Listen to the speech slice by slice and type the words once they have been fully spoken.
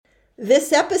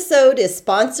This episode is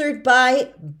sponsored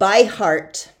by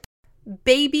ByHeart.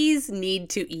 Babies need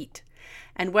to eat.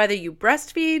 And whether you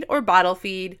breastfeed or bottle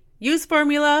feed, use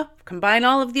formula, combine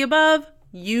all of the above,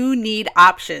 you need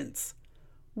options.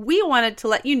 We wanted to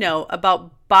let you know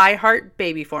about ByHeart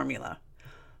baby formula.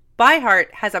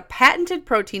 ByHeart has a patented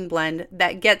protein blend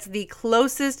that gets the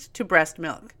closest to breast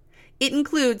milk. It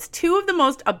includes two of the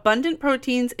most abundant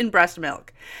proteins in breast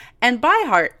milk. And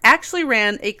ByHeart actually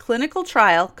ran a clinical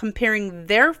trial comparing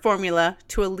their formula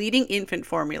to a leading infant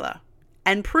formula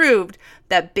and proved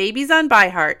that babies on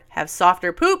ByHeart have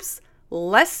softer poops,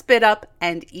 less spit up,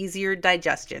 and easier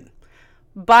digestion.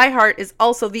 ByHeart is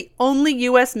also the only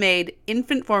US-made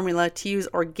infant formula to use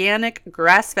organic,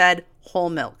 grass-fed, whole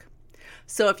milk.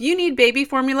 So if you need baby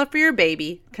formula for your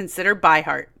baby, consider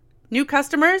ByHeart. New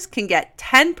customers can get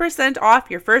 10%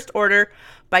 off your first order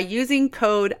by using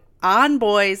code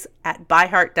ONBOYS at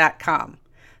byheart.com.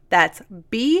 That's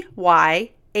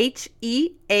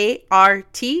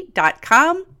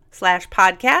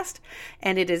byheart.com/podcast,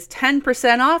 and it is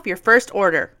 10% off your first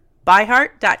order.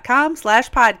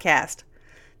 byheart.com/podcast.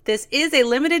 This is a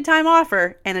limited time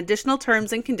offer, and additional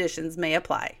terms and conditions may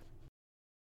apply.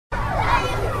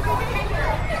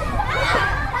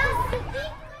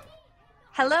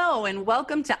 Hello, and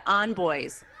welcome to On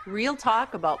Boys, real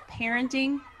talk about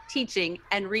parenting, teaching,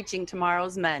 and reaching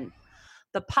tomorrow's men.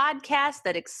 The podcast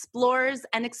that explores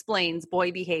and explains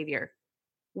boy behavior.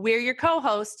 We're your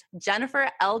co-hosts, Jennifer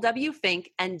L.W.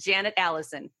 Fink and Janet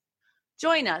Allison.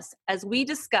 Join us as we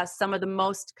discuss some of the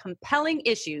most compelling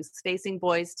issues facing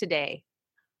boys today.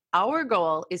 Our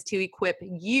goal is to equip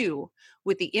you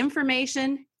with the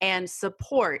information and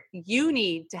support you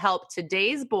need to help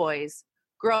today's boys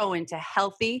grow into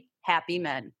healthy, happy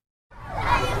men.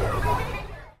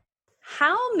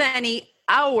 How many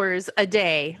hours a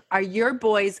day are your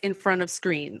boys in front of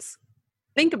screens?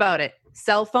 Think about it.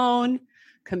 Cell phone,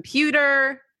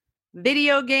 computer,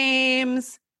 video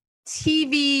games,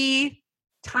 TV,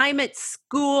 time at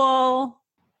school.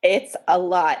 It's a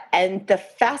lot. And the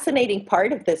fascinating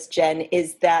part of this, Jen,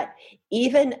 is that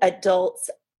even adults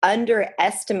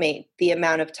underestimate the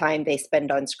amount of time they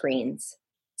spend on screens.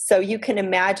 So you can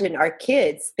imagine our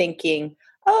kids thinking,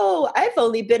 oh, I've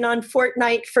only been on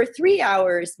Fortnite for 3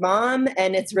 hours, Mom,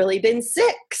 and it's really been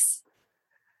 6.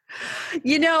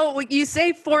 You know, you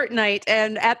say Fortnite,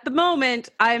 and at the moment,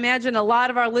 I imagine a lot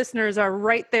of our listeners are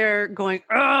right there going,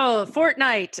 oh,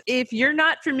 Fortnite. If you're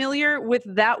not familiar with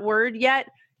that word yet,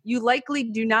 you likely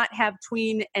do not have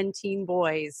tween and teen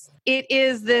boys. It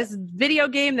is this video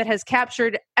game that has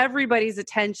captured everybody's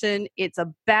attention. It's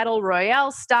a battle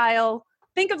royale style.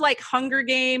 Think of like Hunger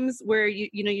Games, where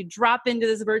you drop into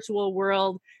this virtual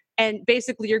world, and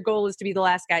basically your goal is to be the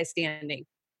last guy standing.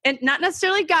 And not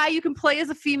necessarily guy, you can play as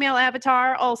a female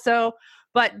avatar also,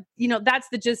 but that's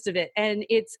the gist of it. And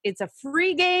it's a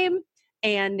free game,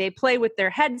 and they play with their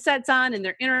headsets on, and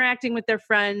they're interacting with their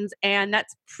friends, and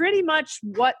that's pretty much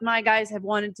what my guys have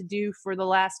wanted to do for the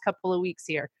last couple of weeks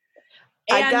here.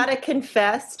 And I gotta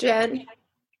confess, Jen,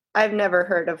 I've never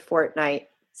heard of Fortnite.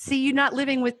 See, you're not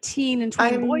living with teen and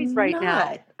tween boys right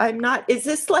now. I'm not. Is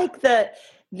this like the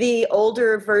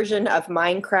older version of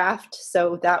Minecraft?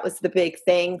 So that was the big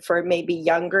thing for maybe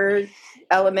younger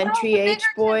elementary age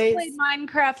boys. Played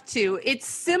Minecraft too. It's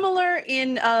similar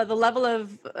in the level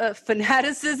of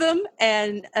fanaticism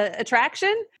and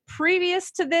attraction.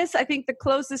 Previous to this, I think the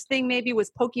closest thing maybe was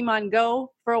Pokemon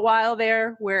Go for a while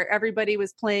there, where everybody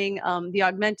was playing the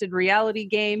augmented reality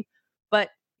game.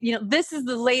 But this is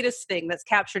the latest thing that's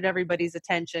captured everybody's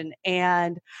attention,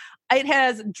 and it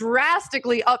has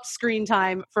drastically upped screen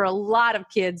time for a lot of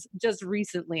kids just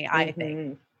recently, I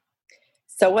think.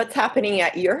 So what's happening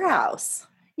at your house?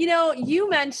 You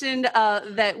mentioned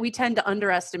that we tend to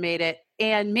underestimate it,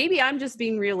 and maybe I'm just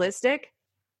being realistic.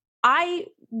 I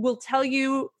will tell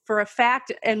you for a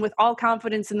fact, and with all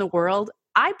confidence in the world,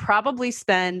 I probably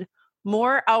spend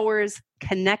more hours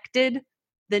connected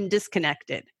than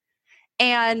disconnected.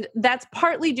 And that's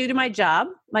partly due to my job.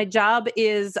 My job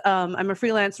is, I'm a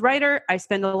freelance writer. I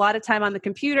spend a lot of time on the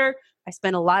computer. I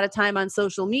spend a lot of time on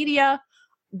social media.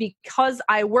 Because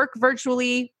I work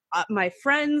virtually, my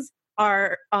friends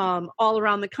are all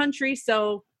around the country.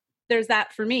 So there's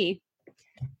that for me.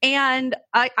 And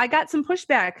I got some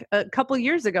pushback a couple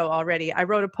years ago already. I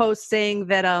wrote a post saying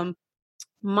that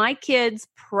my kids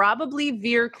probably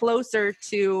veer closer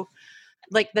to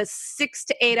like the 6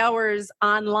 to 8 hours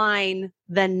online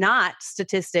than not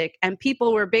statistic. And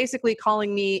people were basically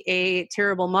calling me a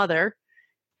terrible mother.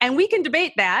 And we can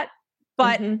debate that,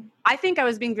 But Mhm. I think I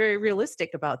was being very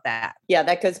realistic about that. Yeah,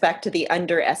 that goes back to the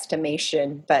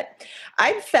underestimation. But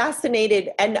I'm fascinated,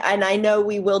 and I know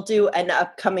we will do an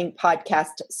upcoming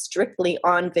podcast strictly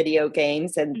on video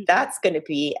games, and that's going to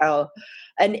be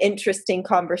an interesting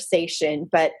conversation.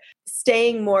 But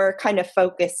staying more kind of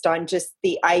focused on just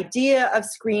the idea of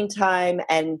screen time,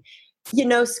 and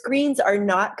screens are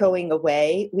not going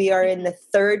away. We are in the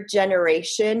third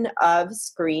generation of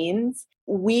screens.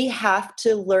 We have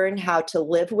to learn how to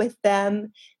live with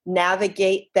them,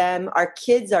 navigate them. Our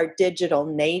kids are digital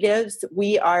natives.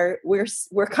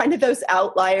 We're kind of those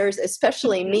outliers,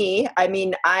 especially me. I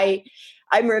mean,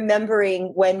 I'm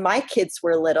remembering when my kids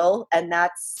were little, and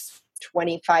that's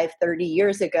 25, 30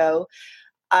 years ago.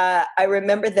 I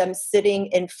remember them sitting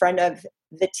in front of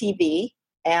the TV,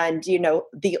 and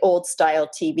the old style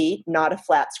TV, not a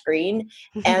flat screen,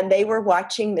 and they were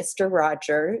watching Mr.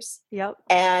 Rogers. Yep.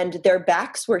 And their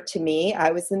backs were to me. I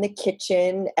was in the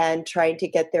kitchen and trying to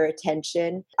get their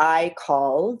attention. I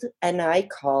called, and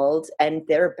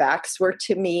their backs were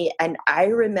to me. And I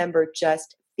remember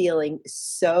just feeling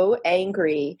so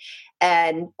angry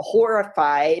and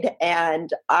horrified. And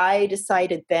I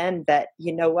decided then that,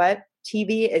 you know what?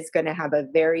 TV is going to have a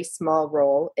very small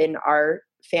role in our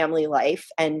family life.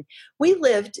 And we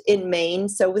lived in Maine,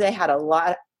 so they had a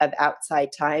lot of outside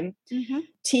time.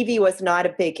 TV was not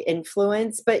a big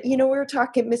influence, but we were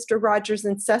talking Mr. Rogers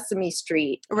and Sesame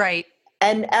Street. Right.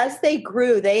 And as they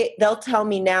grew, they'll tell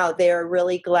me now they are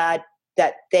really glad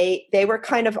that they were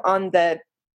kind of on the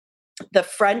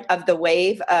front of the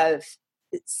wave of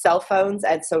cell phones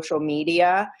and social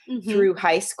media through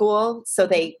high school. So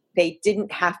they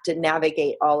didn't have to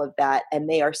navigate all of that. And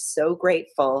they are so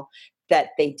grateful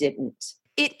that they didn't.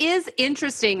 It is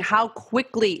interesting how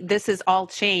quickly this has all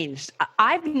changed.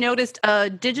 I've noticed a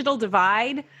digital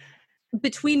divide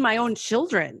between my own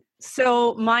children.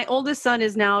 So my oldest son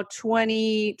is now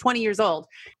 20 years old.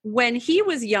 When he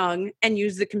was young and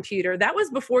used the computer, that was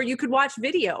before you could watch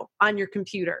video on your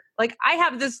computer. Like, I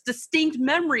have this distinct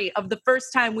memory of the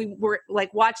first time we were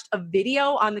watched a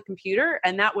video on the computer,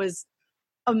 and that was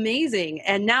amazing.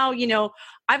 And now,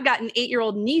 I've got an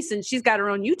 8-year-old niece, and she's got her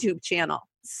own YouTube channel.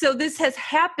 So this has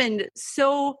happened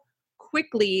so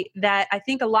quickly that I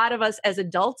think a lot of us as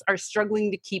adults are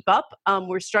struggling to keep up.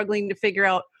 We're struggling to figure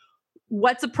out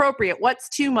what's appropriate, what's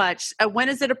too much, when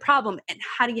is it a problem, and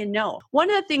how do you know? One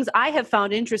of the things I have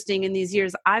found interesting in these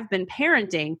years I've been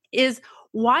parenting is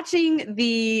watching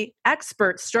the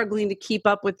experts struggling to keep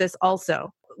up with this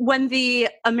also. When the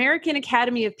American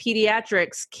Academy of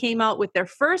Pediatrics came out with their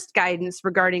first guidance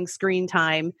regarding screen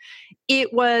time,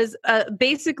 it was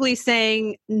basically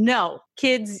saying, no,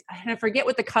 kids, I forget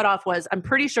what the cutoff was. I'm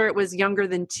pretty sure it was younger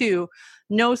than 2,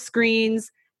 no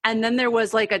screens. And then there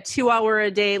was like a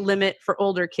 2-hour-a-day limit for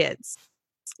older kids.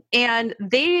 And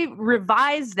they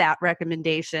revised that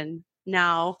recommendation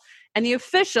now. And the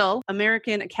official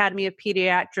American Academy of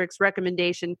Pediatrics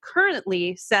recommendation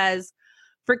currently says,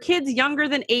 for kids younger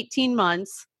than 18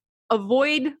 months,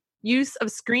 avoid use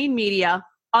of screen media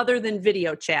other than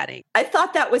video chatting. I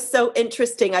thought that was so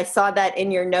interesting. I saw that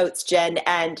in your notes, Jen,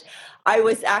 and I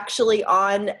was actually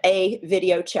on a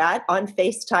video chat on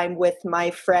FaceTime with my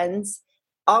friend's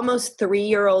almost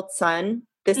 3-year-old son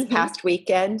this past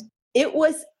weekend. It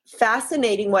was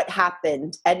fascinating what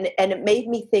happened. And it made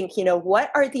me think,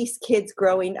 what are these kids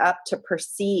growing up to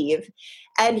perceive?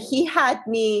 And he had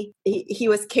me,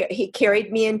 he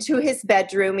carried me into his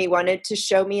bedroom. He wanted to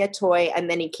show me a toy, and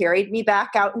then he carried me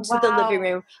back out into the living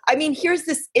room. I mean, here's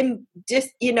this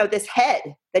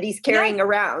head that he's carrying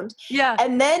around. Yeah.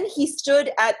 And then he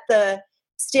stood at the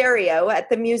stereo, at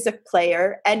the music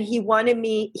player, and he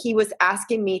was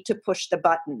asking me to push the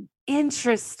button.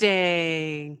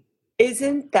 Interesting.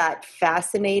 Isn't that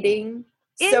fascinating?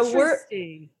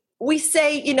 Interesting. So we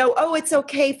say, oh, it's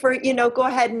okay for, go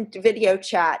ahead and video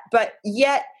chat. But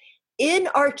yet in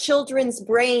our children's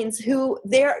brains, who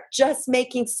they're just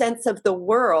making sense of the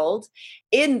world,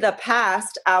 in the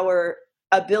past, our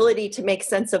ability to make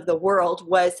sense of the world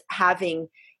was having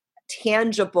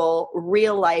tangible,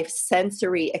 real life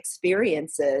sensory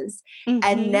experiences.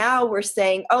 And now we're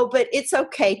saying, oh, but it's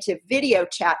okay to video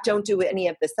chat. Don't do any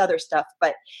of this other stuff.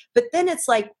 But then it's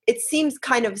like, it seems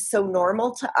kind of so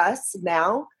normal to us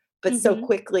now, but so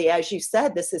quickly, as you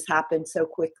said, this has happened so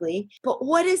quickly. But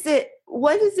what is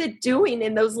it doing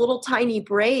in those little tiny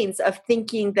brains of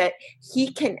thinking that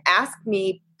he can ask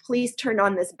me, please turn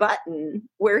on this button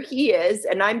where he is,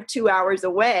 and I'm 2 hours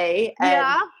away.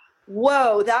 And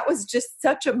whoa, that was just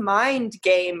such a mind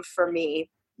game for me.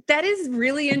 That is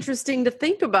really interesting to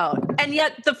think about. And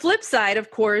yet the flip side, of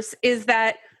course, is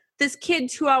that this kid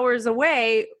 2 hours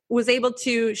away was able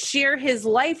to share his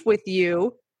life with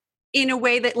you in a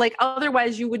way that like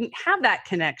otherwise you wouldn't have that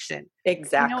connection.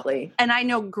 Exactly. And I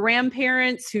know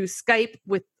grandparents who Skype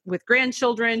with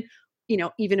grandchildren,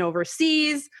 even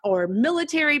overseas, or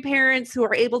military parents who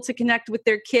are able to connect with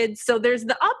their kids. So there's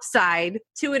the upside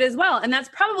to it as well. And that's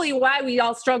probably why we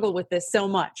all struggle with this so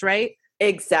much, right?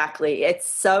 Exactly.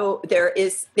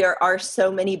 There are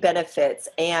so many benefits.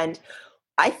 And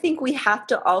I think we have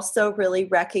to also really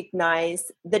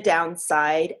recognize the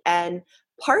downside. And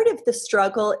part of the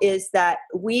struggle is that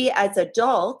we as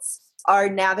adults are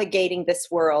navigating this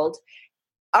world.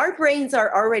 Our brains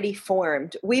are already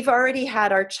formed. We've already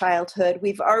had our childhood.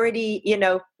 We've already,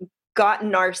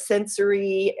 gotten our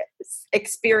sensory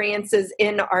experiences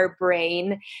in our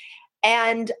brain.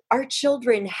 And our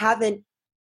children haven't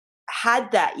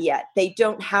had that yet. They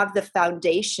don't have the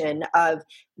foundation of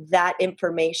that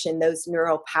information, those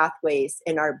neural pathways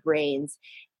in our brains.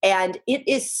 And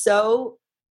it's so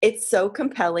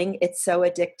compelling. It's so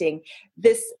addicting.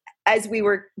 As we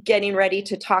were getting ready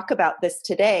to talk about this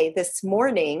today, this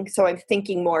morning, so I'm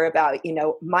thinking more about,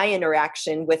 my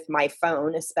interaction with my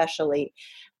phone, especially.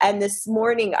 And this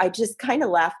morning, I just kind of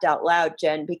laughed out loud,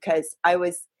 Jen, because I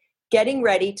was getting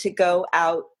ready to go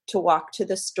out to walk to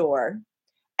the store.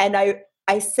 And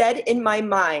I said in my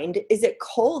mind, is it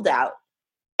cold out?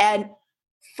 And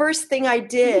first thing I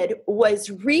did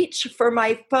was reach for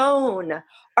my phone.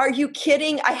 Are you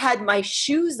kidding? I had my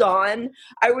shoes on.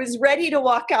 I was ready to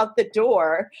walk out the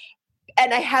door.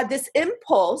 And I had this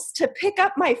impulse to pick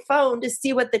up my phone to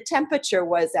see what the temperature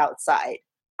was outside.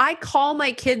 I call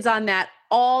my kids on that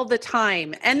all the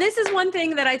time. And this is one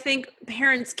thing that I think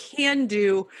parents can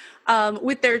do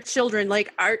with their children.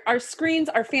 Like our screens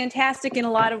are fantastic in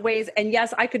a lot of ways. And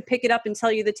yes, I could pick it up and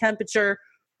tell you the temperature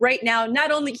right now,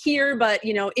 not only here, but,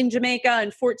 in Jamaica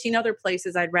and 14 other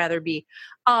places I'd rather be.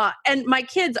 And my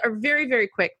kids are very, very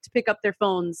quick to pick up their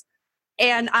phones.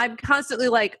 And I'm constantly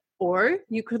like, or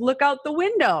you could look out the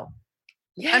window.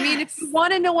 Yes. I mean, if you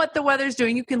want to know what the weather's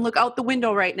doing, you can look out the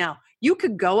window right now. You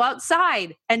could go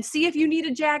outside and see if you need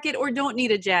a jacket or don't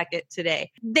need a jacket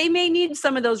today. They may need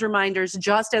some of those reminders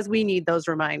just as we need those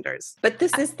reminders. But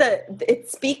it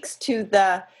speaks to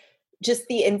just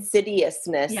the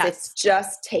insidiousness. Yes. It's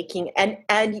just taking, and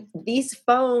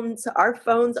our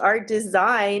phones are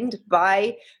designed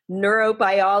by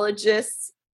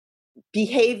neurobiologists,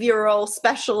 behavioral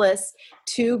specialists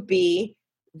to be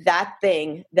that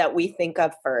thing that we think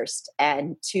of first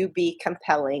and to be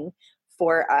compelling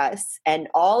for us. And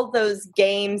all those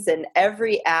games and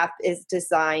every app is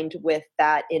designed with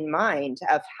that in mind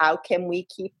of how can we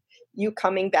keep you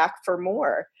coming back for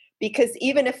more? Because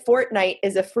even if Fortnite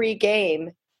is a free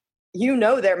game,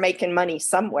 they're making money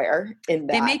somewhere in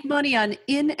that. They make money on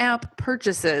in-app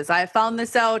purchases. I found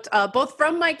this out both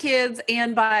from my kids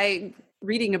and by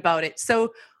reading about it.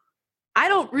 So I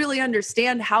don't really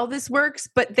understand how this works,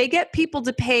 but they get people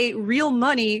to pay real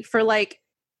money for like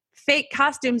fake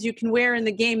costumes you can wear in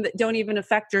the game that don't even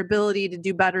affect your ability to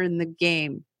do better in the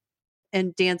game,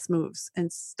 and dance moves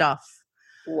and stuff.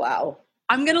 Wow.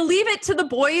 I'm going to leave it to the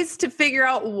boys to figure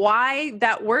out why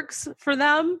that works for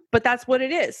them, but that's what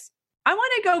it is. I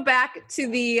want to go back to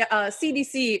the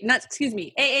AAP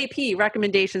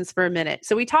recommendations for a minute.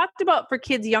 So we talked about for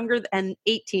kids younger than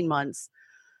 18 months.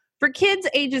 For kids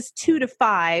ages 2 to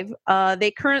 5,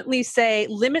 they currently say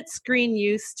limit screen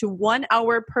use to 1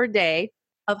 hour per day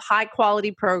of high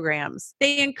quality programs.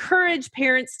 They encourage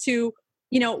parents to,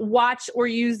 watch or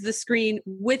use the screen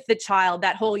with the child,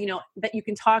 that whole, that you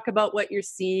can talk about what you're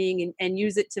seeing and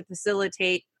use it to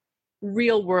facilitate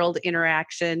real world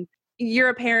interaction. You're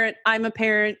a parent, I'm a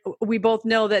parent. We both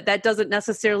know that doesn't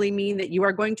necessarily mean that you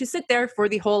are going to sit there for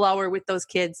the whole hour with those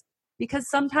kids, because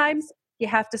sometimes you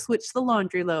have to switch the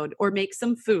laundry load or make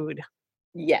some food.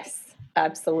 Yes,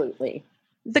 absolutely.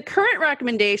 The current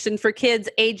recommendation for kids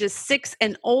ages 6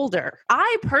 and older,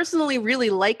 I personally really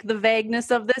like the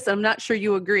vagueness of this. I'm not sure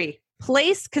you agree.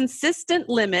 Place consistent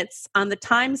limits on the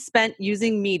time spent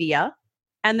using media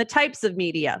and the types of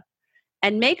media,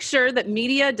 and make sure that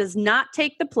media does not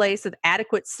take the place of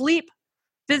adequate sleep,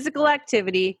 physical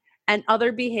activity, and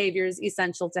other behaviors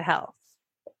essential to health.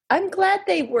 I'm glad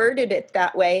they worded it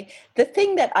that way. The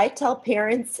thing that I tell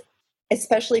parents,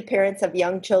 especially parents of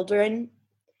young children,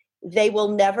 they will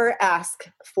never ask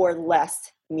for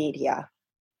less media.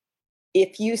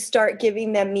 If you start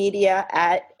giving them media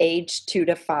at age 2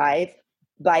 to 5,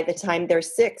 by the time they're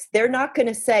 6, they're not going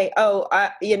to say,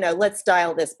 let's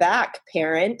dial this back,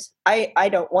 parent. I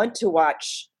don't want to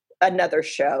watch another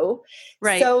show.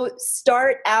 Right. So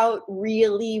start out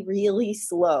really, really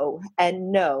slow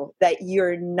and know that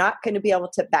you're not going to be able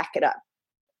to back it up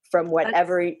from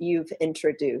whatever you've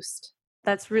introduced.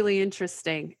 That's really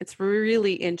interesting. It's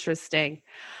really interesting.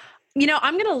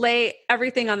 I'm going to lay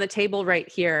everything on the table right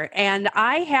here. And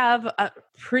I have a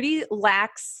pretty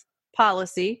lax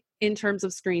policy in terms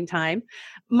of screen time.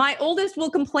 My oldest will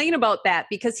complain about that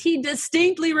because he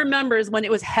distinctly remembers when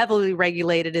it was heavily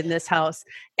regulated in this house.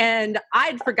 And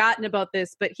I'd forgotten about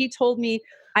this, but he told me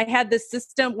I had this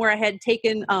system where I had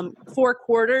taken 4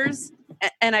 quarters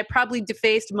and I probably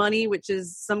defaced money, which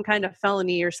is some kind of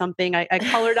felony or something. I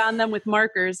colored on them with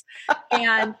markers.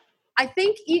 And I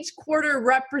think each quarter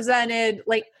represented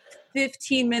like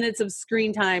 15 minutes of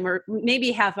screen time or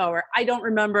maybe half hour. I don't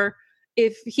remember.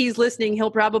 If he's listening,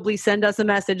 he'll probably send us a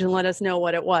message and let us know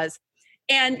what it was.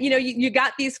 And, you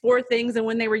got these 4 things, and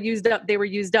when they were used up, they were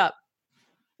used up.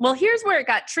 Well, here's where it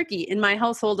got tricky in my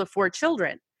household of 4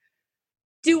 children.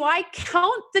 Do I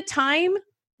count the time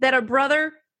that a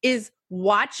brother is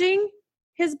watching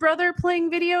his brother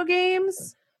playing video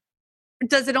games?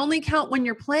 Does it only count when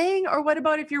you're playing? Or what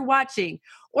about if you're watching?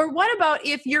 Or what about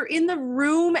if you're in the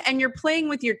room and you're playing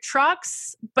with your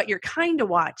trucks, but you're kind of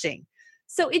watching?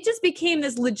 So it just became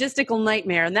this logistical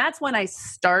nightmare. And that's when I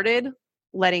started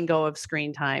letting go of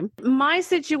screen time. My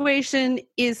situation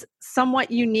is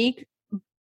somewhat unique,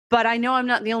 but I know I'm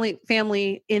not the only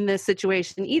family in this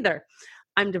situation either.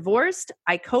 I'm divorced.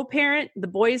 I co-parent. The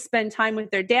boys spend time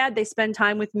with their dad. They spend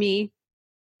time with me.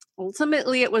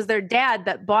 Ultimately, it was their dad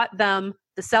that bought them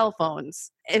the cell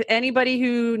phones. If anybody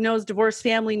who knows divorced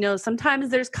family knows sometimes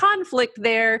there's conflict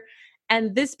there.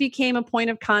 And this became a point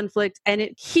of conflict.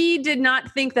 And he did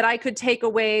not think that I could take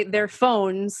away their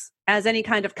phones as any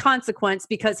kind of consequence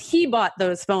because he bought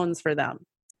those phones for them.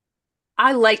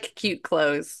 I like cute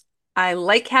clothes. I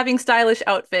like having stylish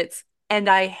outfits, and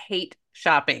I hate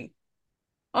shopping.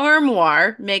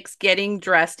 Armoire makes getting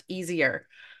dressed easier.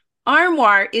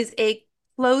 Armoire is a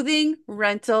clothing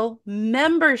rental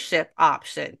membership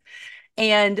option.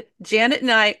 And Janet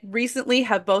and I recently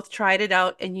have both tried it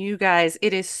out, and you guys,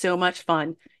 it is so much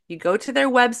fun. You go to their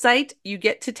website, you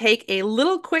get to take a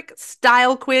little quick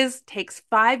style quiz, takes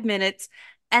 5 minutes,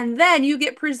 and then you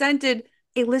get presented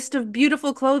a list of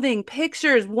beautiful clothing,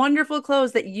 pictures, wonderful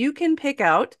clothes that you can pick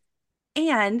out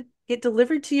and get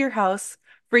delivered to your house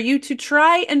for you to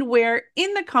try and wear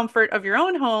in the comfort of your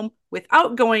own home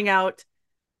without going out,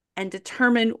 and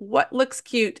determine what looks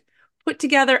cute. Put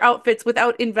together outfits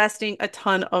without investing a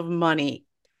ton of money.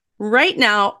 Right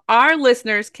now, our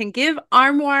listeners can give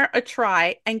Armoire a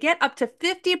try and get up to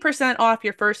 50% off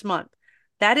your first month.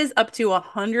 That is up to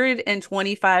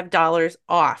 $125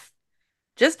 off.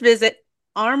 Just visit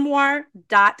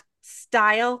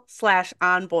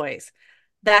armoire.style/onboys.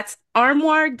 That's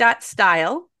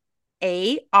armoire.style,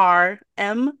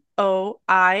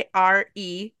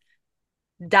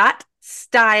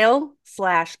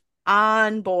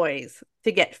 ARMOIRE.style/onboys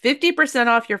to get 50%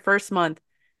 off your first month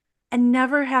and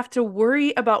never have to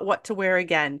worry about what to wear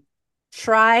again.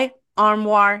 Try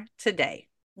Armoire today.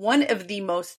 One of the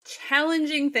most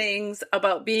challenging things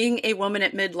about being a woman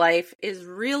at midlife is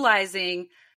realizing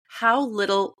how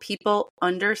little people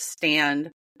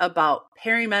understand about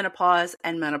perimenopause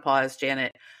and menopause,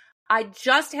 Janet. I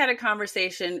just had a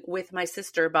conversation with my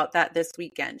sister about that this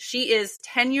weekend. She is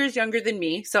 10 years younger than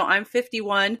me, so I'm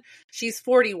 51, she's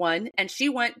 41, and she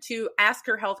went to ask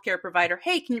her healthcare provider,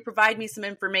 hey, can you provide me some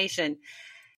information?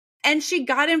 And she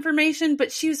got information,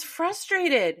 but she was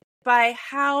frustrated by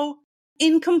how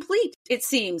incomplete it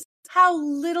seems, how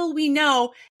little we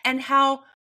know, and how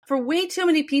for way too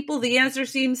many people, the answer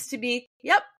seems to be,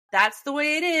 yep, that's the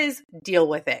way it is, deal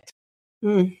with it.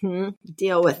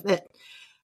 Deal with it.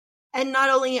 And not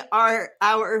only are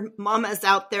our mamas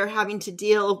out there having to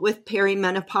deal with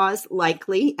perimenopause,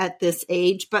 likely at this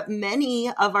age, but many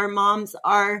of our moms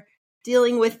are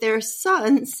dealing with their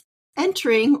sons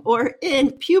entering or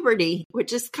in puberty,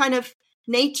 which is kind of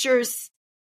nature's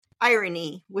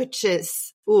irony, which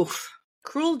is, oof.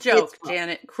 Cruel joke,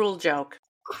 Janet. Cruel joke.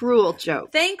 Cruel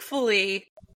joke. Thankfully,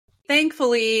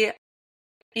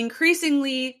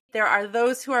 increasingly, there are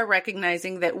those who are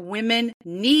recognizing that women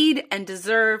need and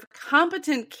deserve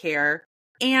competent care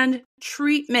and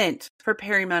treatment for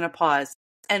perimenopause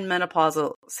and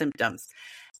menopausal symptoms.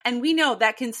 And we know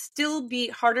that can still be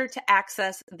harder to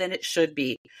access than it should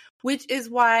be, which is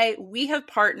why we have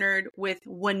partnered with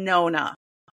Winona.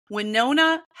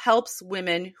 Winona helps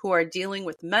women who are dealing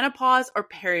with menopause or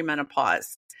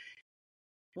perimenopause.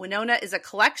 Winona is a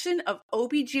collection of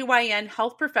OBGYN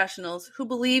health professionals who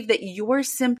believe that your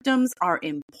symptoms are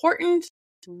important,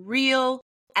 real,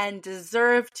 and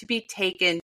deserve to be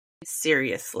taken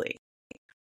seriously.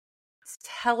 It's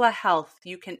telehealth.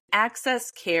 You can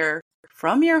access care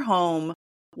from your home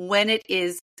when it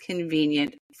is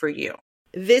convenient for you.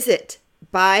 Visit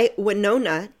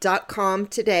bywinona.com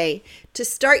today to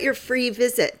start your free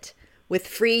visit. With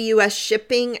free U.S.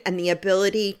 shipping and the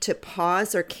ability to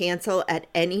pause or cancel at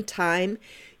any time,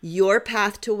 your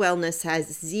path to wellness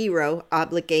has zero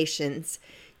obligations.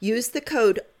 Use the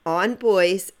code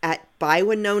ONBOYS at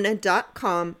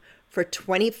bywinona.com for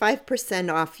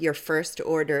 25% off your first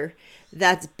order.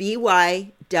 That's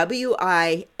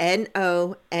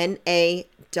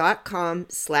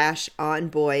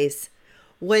bywinona.com/onboys.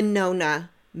 Winona,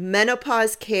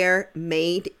 menopause care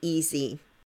made easy.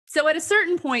 So at a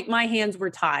certain point, my hands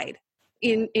were tied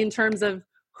in terms of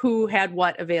who had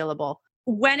what available.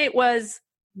 When it was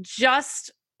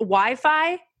just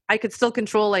Wi-Fi, I could still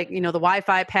control the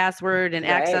Wi-Fi password and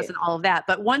access and all of that.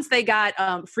 But once they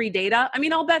got free data, I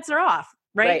mean, all bets are off,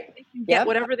 right? They can get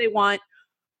whatever they want,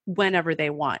 whenever they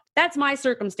want. That's my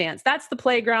circumstance. That's the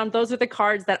playground. Those are the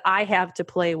cards that I have to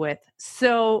play with.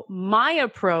 So my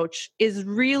approach is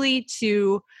really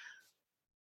to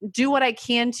do what I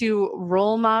can to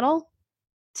role model,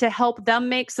 to help them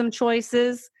make some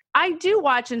choices. I do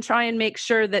watch and try and make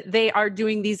sure that they are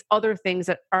doing these other things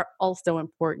that are also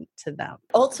important to them.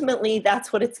 Ultimately,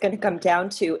 that's what it's going to come down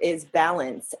to, is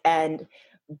balance and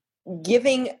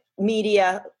giving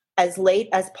media as late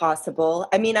as possible.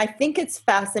 I mean, I think it's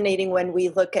fascinating when we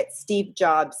look at Steve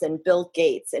Jobs and Bill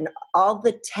Gates and all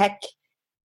the tech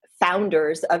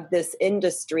founders of this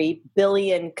industry,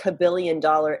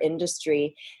 kabillion-dollar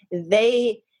industry.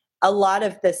 A lot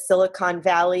of the Silicon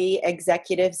Valley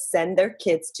executives send their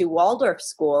kids to Waldorf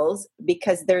schools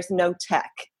because there's no tech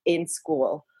in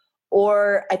school.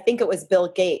 Or I think it was Bill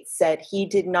Gates said he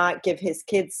did not give his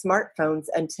kids smartphones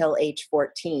until age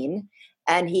 14.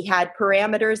 And he had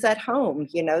parameters at home.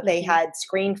 They had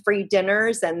screen-free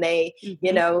dinners and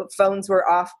phones were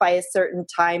off by a certain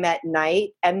time at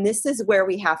night. And this is where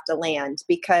we have to land,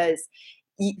 because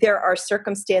there are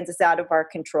circumstances out of our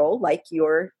control, like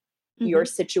your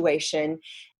situation.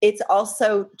 It's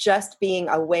also just being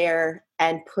aware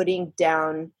and putting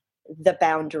down the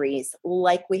boundaries,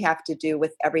 like we have to do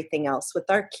with everything else with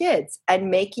our kids,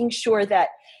 and making sure that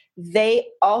they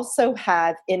also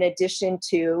have, in addition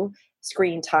to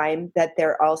screen time, that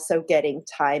they're also getting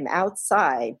time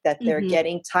outside, that they're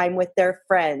getting time with their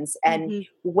friends. And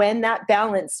when that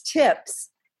balance tips,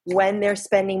 when they're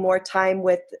spending more time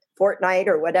with Fortnite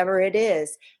or whatever it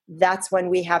is, that's when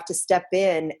we have to step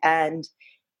in. And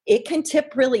it can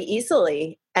tip really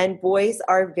easily. And boys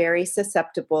are very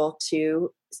susceptible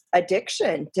to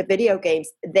addiction, to video games.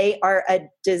 They are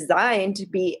designed to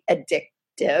be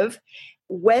addictive.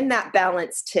 When that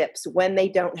balance tips, when they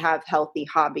don't have healthy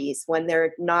hobbies, when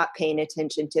they're not paying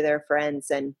attention to their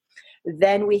friends, and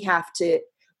then we have to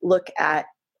look at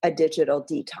a digital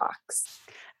detox.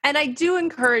 And I do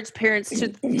encourage parents to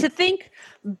think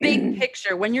big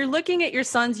picture. When you're looking at your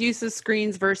son's use of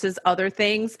screens versus other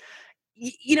things,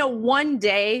 one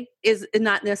day is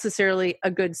not necessarily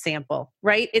a good sample,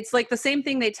 right? It's like the same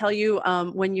thing they tell you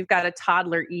when you've got a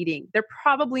toddler eating. They're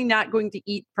probably not going to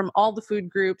eat from all the food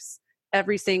groups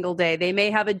every single day. They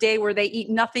may have a day where they eat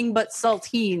nothing but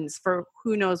saltines for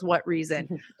who knows what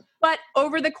reason. But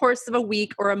over the course of a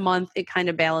week or a month, it kind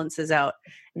of balances out.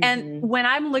 And when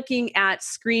I'm looking at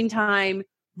screen time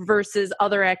versus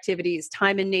other activities,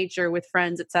 time in nature with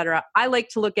friends, etc., I like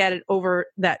to look at it over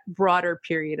that broader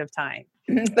period of time.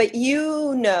 But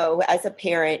as a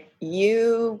parent,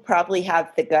 you probably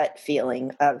have the gut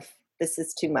feeling of this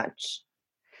is too much.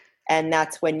 And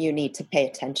that's when you need to pay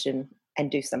attention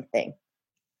and do something.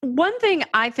 One thing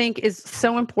I think is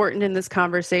so important in this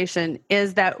conversation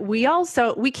is that we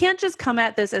can't just come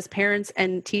at this as parents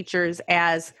and teachers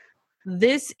as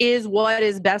this is what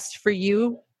is best for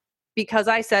you because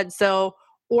I said so,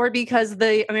 or because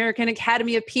the American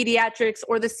Academy of Pediatrics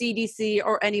or the CDC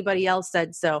or anybody else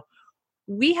said so.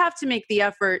 We have to make the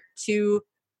effort to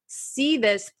see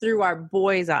this through our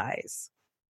boys' eyes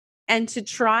and to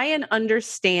try and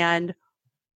understand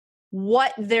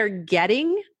what they're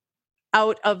getting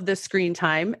out of the screen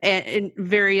time and in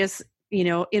various,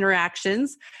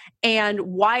 interactions, and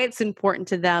why it's important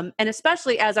to them. And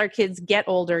especially as our kids get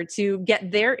older, to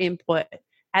get their input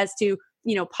as to,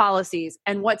 policies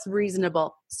and what's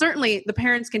reasonable. Certainly the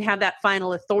parents can have that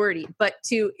final authority, but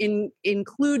to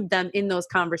include them in those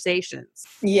conversations.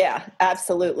 Yeah,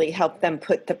 absolutely. Help them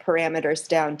put the parameters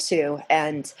down too.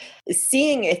 And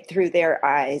seeing it through their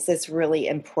eyes is really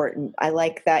important. I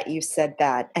like that you said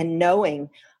that. And knowing,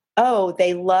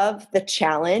 they love the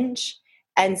challenge.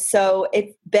 And so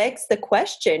it begs the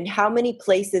question, how many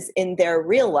places in their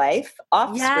real life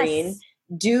off screen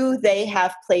do they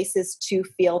have places to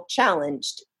feel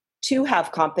challenged? to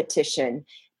have competition,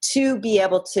 to be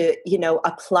able to,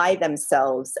 apply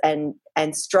themselves and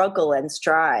struggle and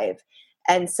strive.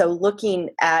 And so looking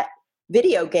at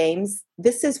video games,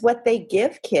 this is what they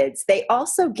give kids. They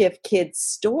also give kids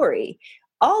story.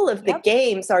 All of the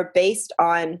games are based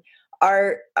on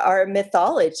our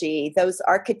mythology, those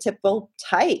archetypal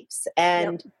types.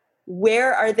 And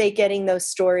where are they getting those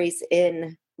stories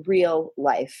in real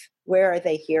life? Where are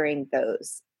they hearing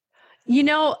those?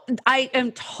 I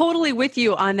am totally with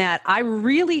you on that. I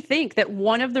really think that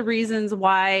one of the reasons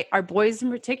why our boys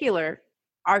in particular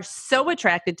are so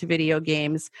attracted to video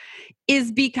games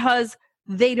is because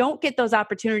they don't get those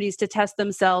opportunities to test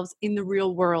themselves in the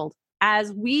real world.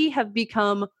 As we have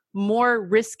become more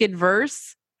risk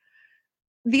adverse,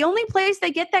 the only place they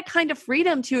get that kind of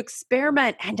freedom to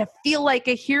experiment and to feel like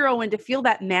a hero and to feel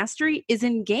that mastery is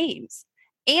in games.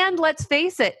 And let's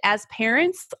face it, as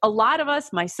parents, a lot of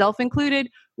us, myself included,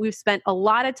 we've spent a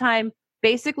lot of time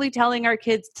basically telling our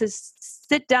kids to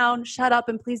sit down, shut up,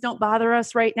 and please don't bother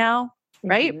us right now.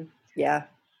 Right? Mm-hmm. Yeah.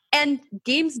 And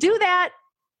games do that.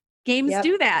 Games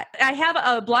do that. I have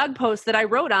a blog post that I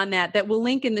wrote on that we'll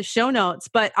link in the show notes,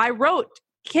 but I wrote,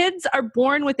 kids are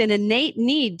born with an innate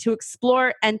need to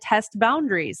explore and test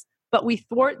boundaries, but we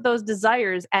thwart those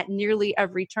desires at nearly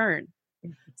every turn.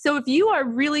 So if you are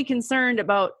really concerned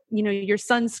about, your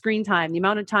son's screen time, the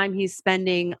amount of time he's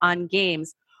spending on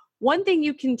games, one thing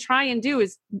you can try and do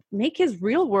is make his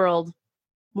real world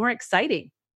more exciting.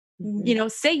 Mm-hmm.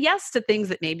 Say yes to things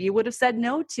that maybe you would have said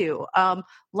no to.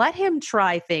 Let him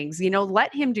try things,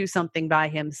 let him do something by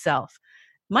himself.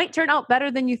 Might turn out better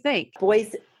than you think.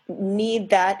 Boys need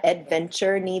that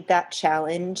adventure, need that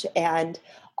challenge. And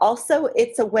also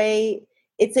it's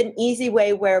an easy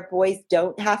way where boys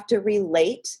don't have to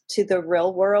relate to the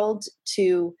real world,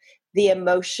 to the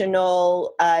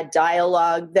emotional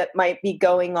dialogue that might be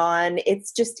going on.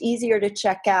 It's just easier to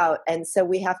check out. And so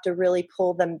we have to really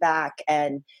pull them back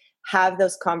and have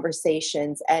those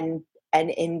conversations and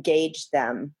engage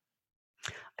them.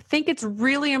 I think it's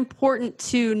really important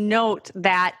to note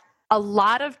that a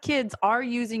lot of kids are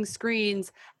using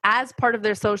screens as part of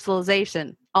their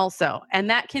socialization also. And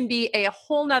that can be a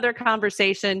whole nother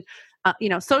conversation.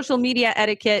 Social media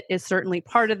etiquette is certainly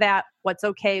part of that. What's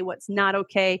okay, what's not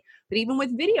okay. But even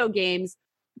with video games,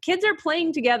 kids are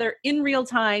playing together in real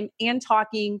time and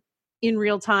talking in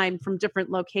real time from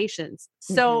different locations.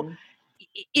 So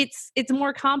it's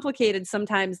more complicated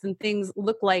sometimes than things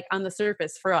look like on the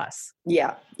surface for us.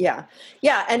 Yeah.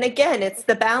 And again, it's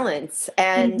the balance.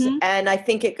 And I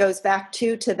think it goes back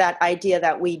to that idea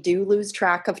that we do lose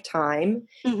track of time.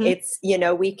 Mm-hmm. It's,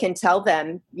 we can tell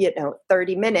them,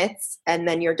 30 minutes and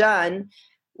then you're done.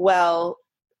 Well,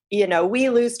 we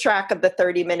lose track of the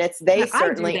 30 minutes. They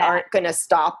certainly aren't going to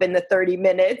stop in the 30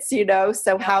 minutes,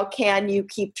 so how can you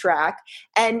keep track?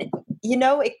 And,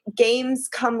 games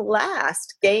come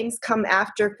last. Games come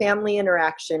after family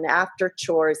interaction, after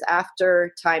chores,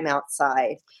 after time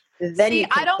outside. Then you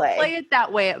can I don't play it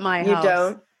that way at my house. You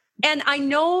don't? And I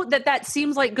know that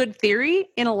seems like good theory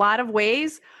in a lot of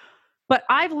ways, but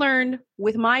I've learned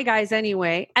with my guys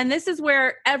anyway, and this is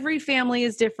where every family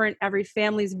is different, every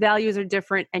family's values are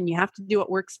different, and you have to do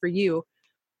what works for you.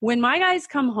 When my guys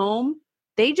come home,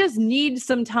 they just need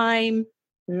some time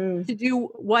to do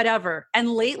whatever.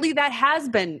 And lately that has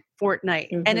been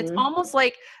Fortnite. Mm-hmm. And it's almost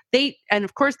like and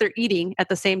of course they're eating at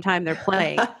the same time they're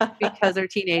playing because they're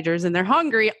teenagers and they're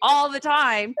hungry all the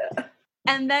time.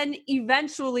 And then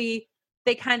eventually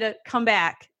they kind of come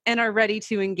back and are ready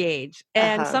to engage.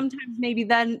 And sometimes maybe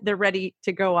then they're ready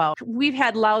to go out. We've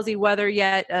had lousy weather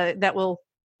yet that will,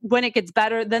 when it gets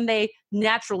better, then they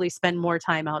naturally spend more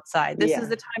time outside. This is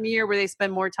the time of year where they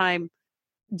spend more time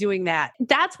doing that.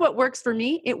 That's what works for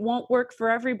me. It won't work for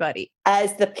everybody.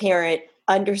 As the parent,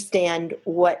 understand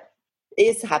what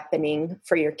is happening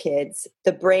for your kids,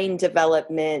 the brain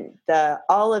development,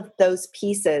 all of those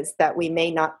pieces that we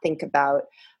may not think about.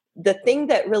 The thing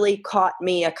that really caught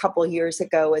me a couple years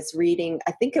ago was reading,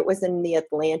 I think it was in The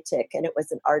Atlantic, and it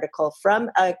was an article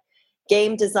from a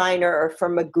game designer or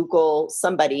from a Google,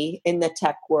 somebody in the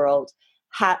tech world.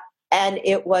 And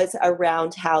it was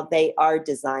around how they are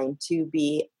designed to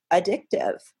be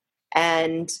addictive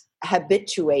and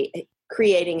habituate,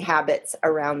 creating habits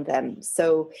around them.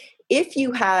 So if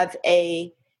you have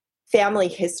a family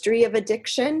history of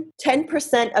addiction,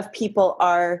 10% of people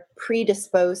are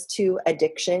predisposed to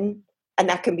addiction, and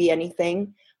that can be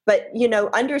anything. But,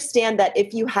 understand that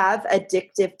if you have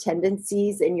addictive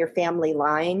tendencies in your family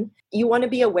line, you want to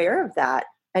be aware of that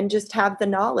and just have the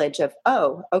knowledge of,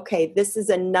 oh, okay, this is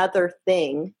another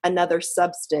thing, another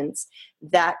substance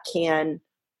that can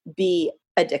be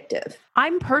addictive.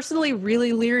 I'm personally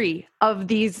really leery of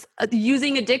these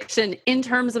using addiction in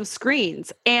terms of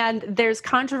screens. And there's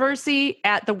controversy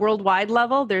at the worldwide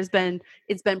level. It's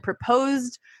been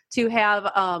proposed to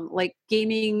have like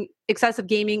excessive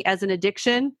gaming as an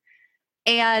addiction.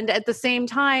 And at the same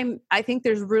time, I think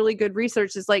there's really good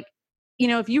research. It's like,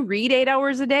 if you read 8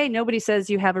 hours a day, nobody says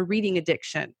you have a reading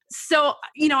addiction. So,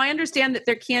 I understand that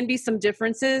there can be some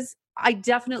differences. I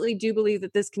definitely do believe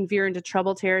that this can veer into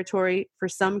trouble territory for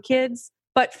some kids.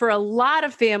 But for a lot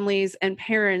of families and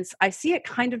parents, I see it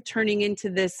kind of turning into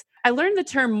this. I learned the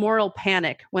term moral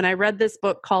panic when I read this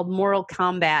book called Moral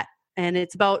Combat. And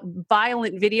it's about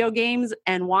violent video games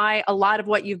and why a lot of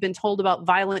what you've been told about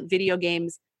violent video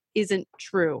games isn't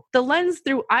true. The lens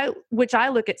through which I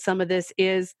look at some of this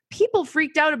is people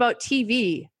freaked out about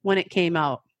TV when it came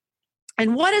out.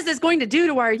 And what is this going to do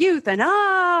to our youth? And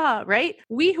right?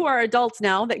 We who are adults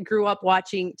now that grew up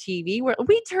watching TV,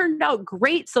 we turned out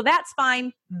great. So that's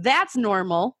fine. That's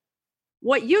normal.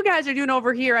 What you guys are doing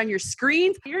over here on your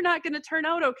screens, you're not going to turn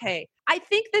out okay. I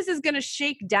think this is going to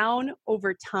shake down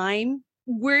over time.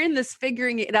 We're in this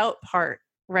figuring it out part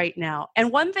right now.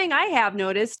 And one thing I have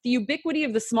noticed, the ubiquity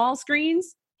of the small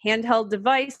screens, handheld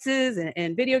devices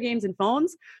and video games and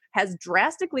phones has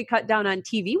drastically cut down on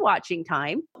TV watching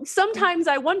time. Sometimes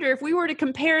I wonder if we were to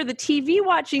compare the TV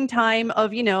watching time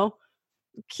of,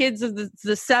 kids of the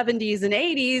 70s and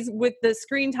 80s with the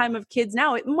screen time of kids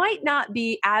now, it might not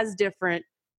be as different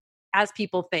as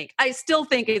people think. I still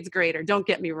think it's greater. Don't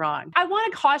get me wrong. I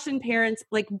want to caution parents,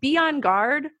 be on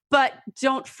guard, but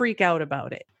don't freak out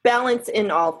about it. Balance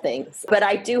in all things. But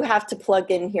I do have to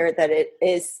plug in here that it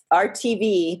is our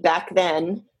TV back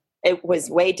then. It was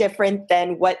way different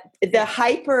than what the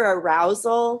hyper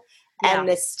arousal and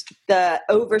the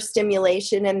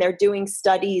overstimulation. And they're doing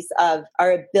studies of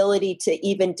our ability to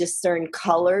even discern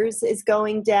colors is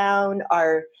going down.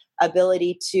 Our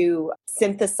ability to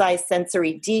synthesize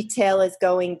sensory detail is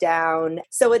going down.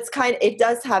 So it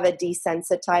does have a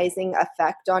desensitizing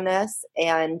effect on us.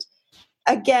 And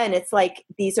again, it's like,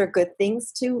 these are good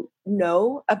things to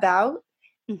know about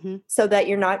so that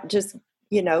you're not just,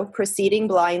 proceeding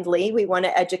blindly. We want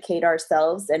to educate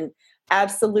ourselves, and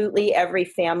absolutely every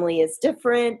family is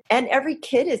different and every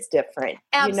kid is different.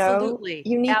 Absolutely.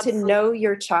 You need to know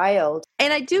your child.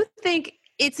 And I do think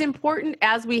it's important,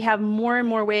 as we have more and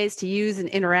more ways to use and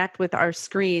interact with our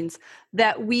screens,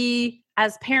 that we,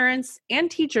 as parents and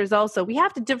teachers also, we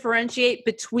have to differentiate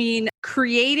between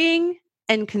creating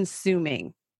and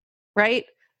consuming, right?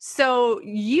 So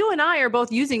you and I are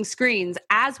both using screens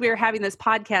as we're having this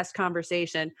podcast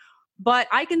conversation, but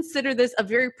I consider this a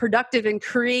very productive and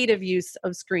creative use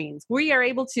of screens. We are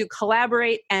able to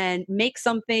collaborate and make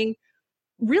something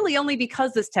really only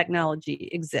because this technology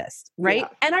exists, right? Yeah.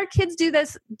 And our kids do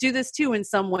this too in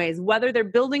some ways, whether they're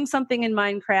building something in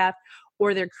Minecraft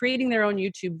or they're creating their own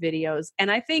YouTube videos.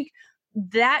 And I think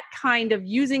that kind of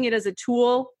using it as a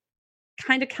tool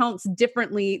kind of counts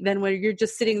differently than when you're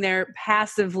just sitting there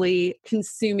passively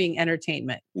consuming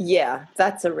entertainment. Yeah,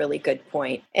 that's a really good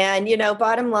point. And,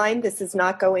 bottom line, this is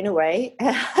not going away.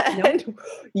 And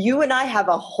you and I have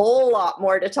a whole lot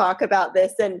more to talk about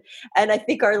this. And I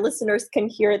think our listeners can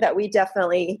hear that we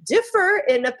definitely differ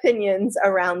in opinions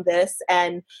around this.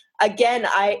 And again,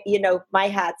 my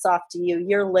hat's off to you.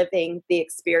 You're living the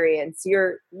experience.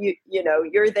 You're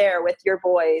there with your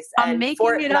boys. I'm making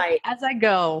Fortnite. It up as I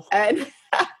go. And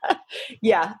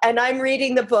yeah. And I'm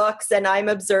reading the books and I'm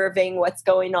observing what's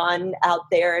going on out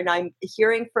there. And I'm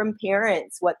hearing from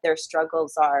parents what their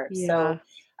struggles are. Yeah. So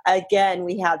again,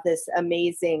 we have this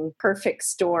amazing, perfect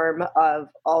storm of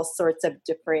all sorts of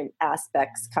different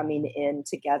aspects coming in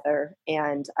together.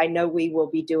 And I know we will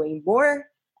be doing more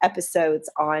episodes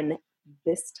on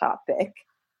this topic.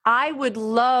 I would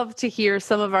love to hear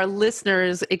some of our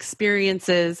listeners'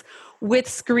 experiences with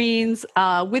screens,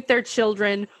 with their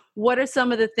children. What are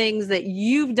some of the things that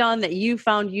you've done that you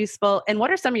found useful? And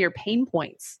what are some of your pain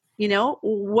points?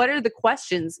 What are the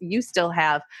questions you still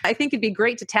have? I think it'd be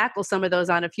great to tackle some of those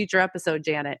on a future episode,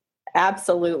 Janet.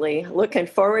 Absolutely. Looking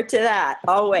forward to that.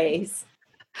 Always.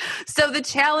 So the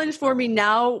challenge for me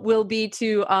now will be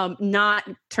to not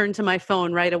turn to my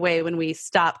phone right away when we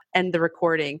stop and the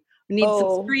recording. We need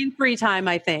some screen-free time,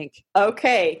 I think.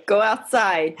 Okay, go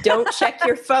outside. Don't check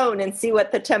your phone and see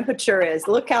what the temperature is.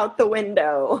 Look out the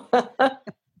window.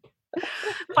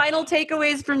 Final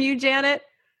takeaways from you, Janet?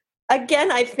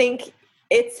 Again, I think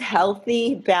it's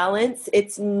healthy balance.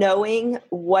 It's knowing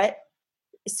what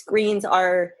screens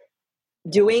are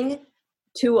doing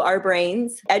to our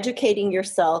brains, educating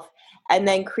yourself, and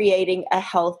then creating a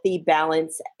healthy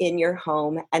balance in your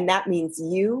home. And that means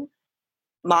you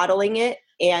modeling it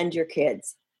and your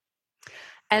kids.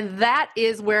 And that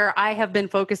is where I have been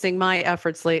focusing my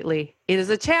efforts lately. It is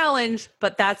a challenge,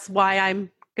 but that's why I'm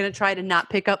going to try to not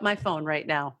pick up my phone right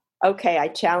now. Okay, I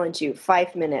challenge you.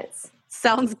 5 minutes.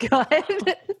 Sounds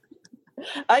good.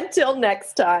 Until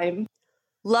next time.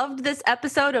 Loved this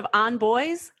episode of On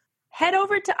Boys? Head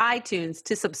over to iTunes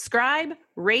to subscribe,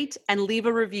 rate, and leave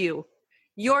a review.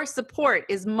 Your support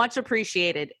is much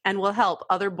appreciated and will help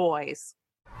other boys.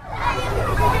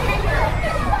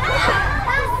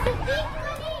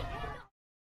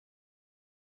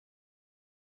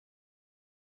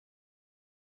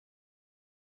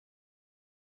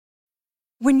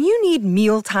 When you need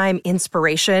mealtime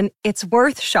inspiration, it's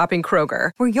worth shopping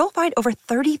Kroger, where you'll find over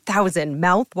 30,000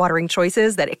 mouth-watering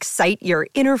choices that excite your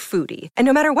inner foodie. And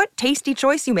no matter what tasty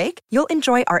choice you make, you'll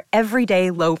enjoy our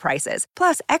everyday low prices,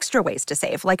 plus extra ways to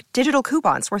save, like digital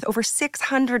coupons worth over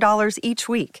 $600 each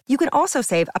week. You can also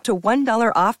save up to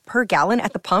 $1 off per gallon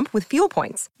at the pump with fuel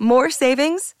points. More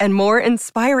savings and more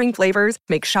inspiring flavors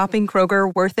make shopping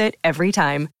Kroger worth it every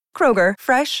time. Kroger,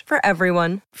 fresh for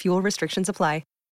everyone. Fuel restrictions apply.